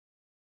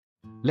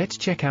Let's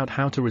check out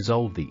how to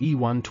resolve the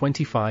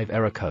E125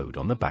 error code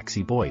on the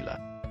Baxi boiler.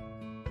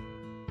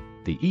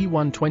 The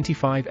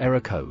E125 error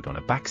code on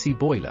a Baxi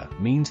boiler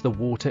means the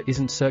water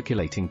isn't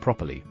circulating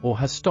properly or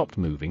has stopped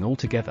moving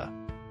altogether.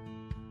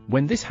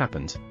 When this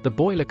happens, the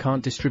boiler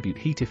can't distribute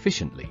heat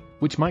efficiently,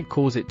 which might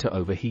cause it to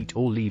overheat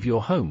or leave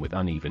your home with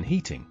uneven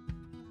heating.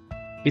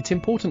 It's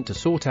important to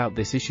sort out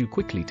this issue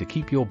quickly to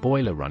keep your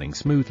boiler running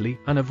smoothly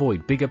and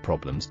avoid bigger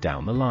problems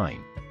down the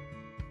line.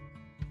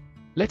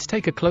 Let's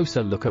take a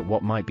closer look at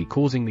what might be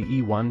causing the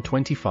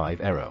E125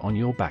 error on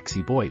your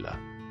Baxi boiler.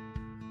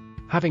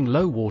 Having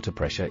low water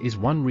pressure is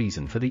one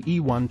reason for the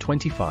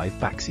E125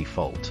 Baxi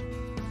fault.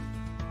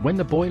 When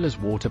the boiler's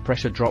water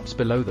pressure drops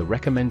below the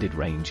recommended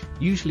range,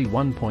 usually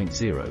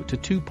 1.0 to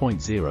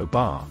 2.0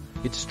 bar,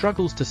 it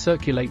struggles to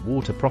circulate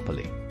water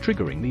properly,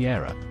 triggering the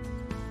error.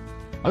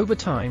 Over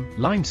time,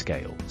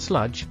 limescale,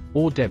 sludge,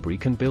 or debris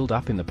can build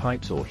up in the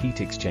pipes or heat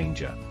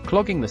exchanger,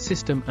 clogging the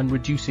system and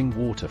reducing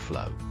water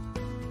flow.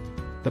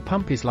 The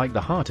pump is like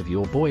the heart of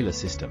your boiler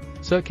system,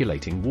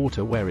 circulating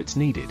water where it's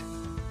needed.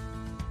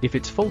 If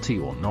it's faulty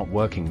or not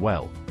working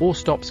well, or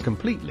stops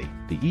completely,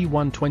 the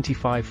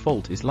E125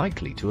 fault is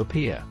likely to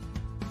appear.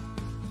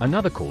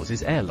 Another cause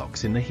is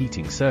airlocks in the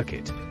heating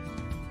circuit.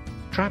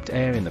 Trapped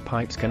air in the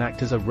pipes can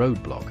act as a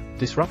roadblock,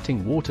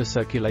 disrupting water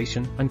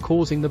circulation and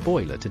causing the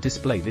boiler to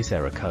display this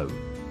error code.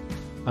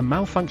 A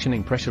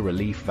malfunctioning pressure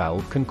relief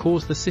valve can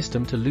cause the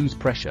system to lose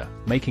pressure,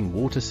 making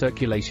water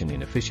circulation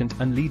inefficient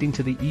and leading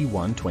to the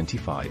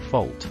E125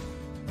 fault.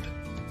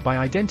 By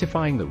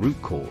identifying the root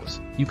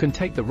cause, you can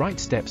take the right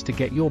steps to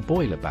get your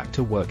boiler back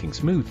to working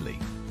smoothly.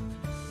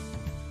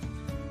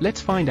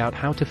 Let's find out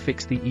how to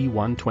fix the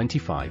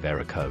E125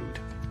 error code.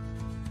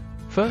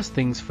 First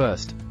things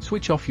first,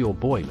 switch off your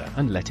boiler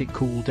and let it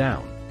cool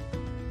down.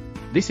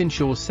 This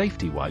ensures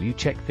safety while you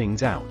check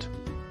things out.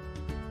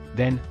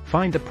 Then,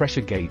 find the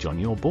pressure gauge on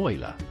your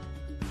boiler.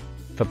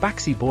 For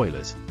Baxi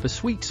boilers, the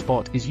sweet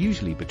spot is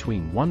usually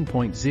between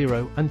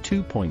 1.0 and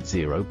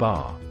 2.0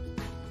 bar.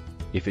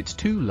 If it's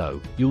too low,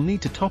 you'll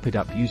need to top it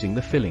up using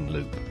the filling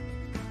loop.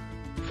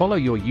 Follow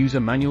your user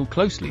manual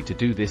closely to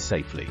do this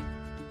safely.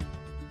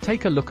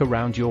 Take a look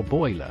around your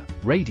boiler,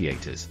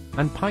 radiators,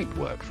 and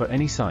pipework for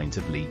any signs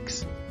of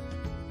leaks.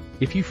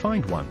 If you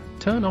find one,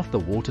 turn off the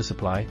water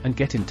supply and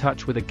get in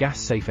touch with a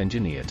gas-safe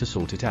engineer to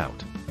sort it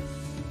out.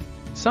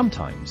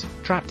 Sometimes,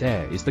 trapped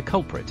air is the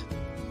culprit.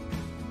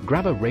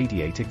 Grab a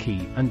radiator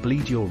key and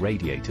bleed your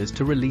radiators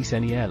to release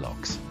any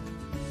airlocks.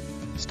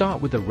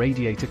 Start with the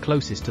radiator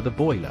closest to the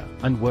boiler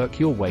and work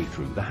your way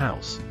through the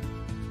house.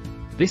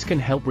 This can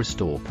help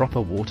restore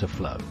proper water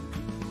flow.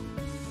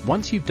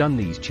 Once you've done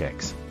these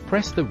checks,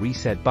 press the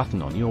reset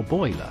button on your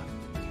boiler.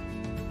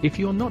 If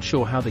you're not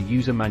sure how the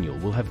user manual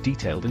will have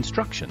detailed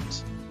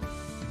instructions.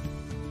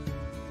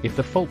 If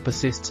the fault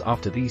persists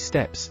after these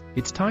steps,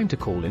 it's time to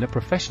call in a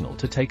professional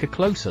to take a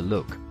closer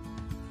look.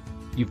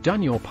 You've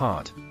done your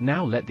part,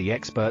 now let the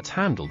experts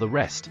handle the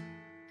rest.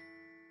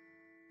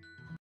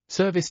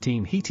 Service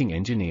team heating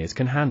engineers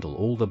can handle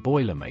all the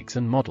boiler makes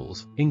and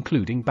models,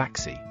 including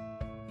Baxi.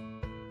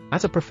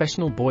 As a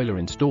professional boiler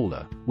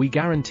installer, we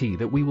guarantee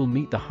that we will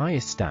meet the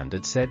highest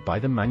standards set by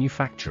the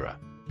manufacturer.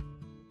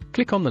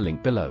 Click on the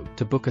link below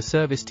to book a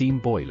service team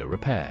boiler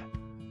repair.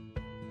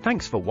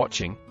 Thanks for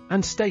watching,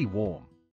 and stay warm.